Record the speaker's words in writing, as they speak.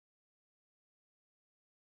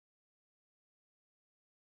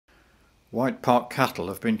White Park cattle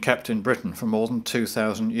have been kept in Britain for more than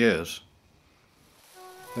 2,000 years.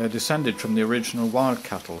 They are descended from the original wild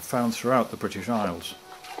cattle found throughout the British Isles.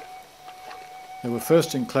 They were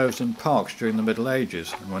first enclosed in parks during the Middle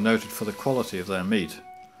Ages and were noted for the quality of their meat.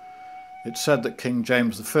 It's said that King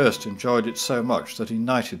James I enjoyed it so much that he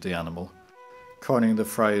knighted the animal, coining the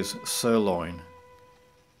phrase sirloin.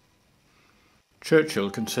 Churchill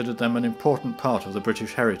considered them an important part of the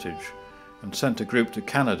British heritage and sent a group to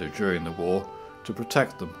Canada during the war to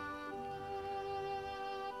protect them.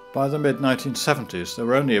 By the mid-1970s there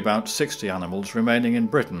were only about 60 animals remaining in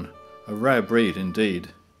Britain, a rare breed indeed.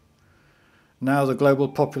 Now the global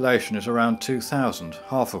population is around 2,000,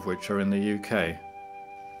 half of which are in the UK.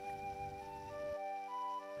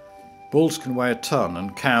 Bulls can weigh a tonne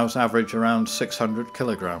and cows average around 600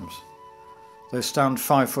 kilograms. They stand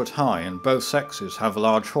 5 foot high and both sexes have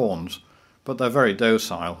large horns, but they're very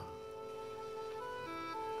docile.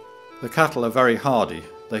 The cattle are very hardy.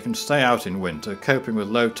 They can stay out in winter, coping with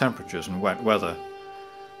low temperatures and wet weather.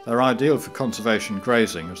 They're ideal for conservation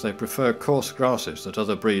grazing as they prefer coarse grasses that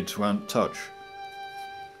other breeds won't touch.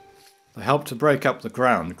 They help to break up the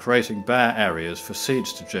ground, creating bare areas for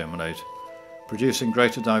seeds to germinate, producing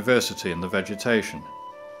greater diversity in the vegetation.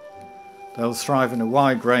 They'll thrive in a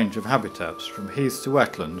wide range of habitats, from heath to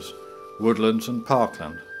wetlands, woodlands and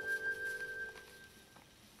parkland.